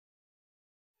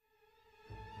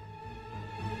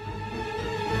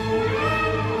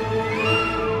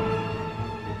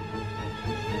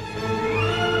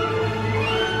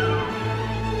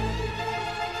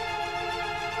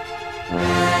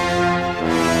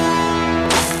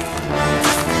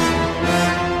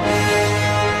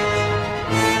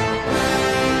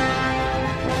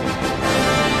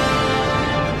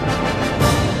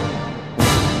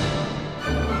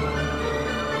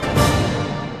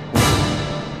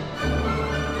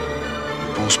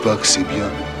pense pas que c'est bien.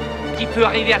 Ce qui peut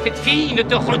arriver à cette fille ne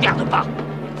te regarde pas.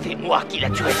 C'est moi qui l'a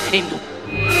tuée, c'est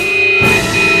nous.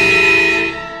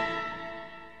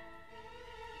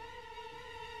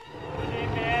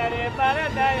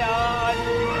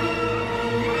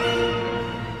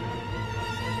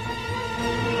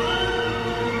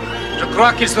 Je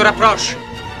crois qu'il se rapproche.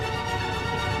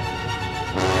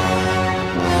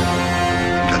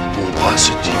 Il a de bons bras,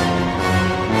 ce type.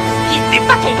 Il n'est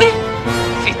pas tombé.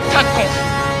 C'est un con.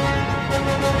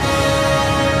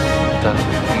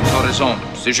 Ils ont raison.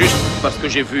 C'est juste parce que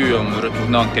j'ai vu en me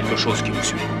retournant quelque chose qui nous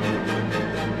suit.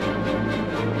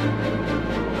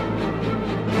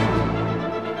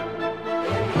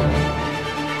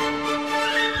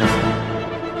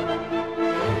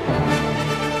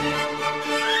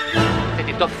 Cette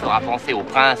étoffe fera penser au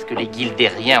prince que les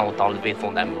Guildériens ont enlevé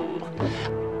son amour.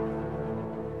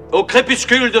 Au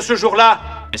crépuscule de ce jour-là,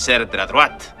 Serre de la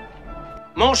droite.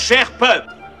 mon cher peuple,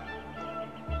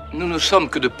 Nous ne sommes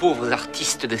que de pauvres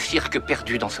artistes de cirque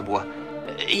perdus dans ce bois.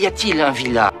 Y a-t-il un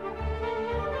village?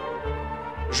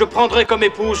 je prendrai comme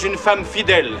épouse une femme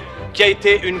fidèle qui a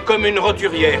été une commune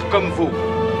roturière comme vous.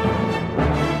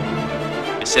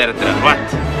 Serre de la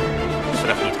droite. Sur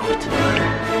la route.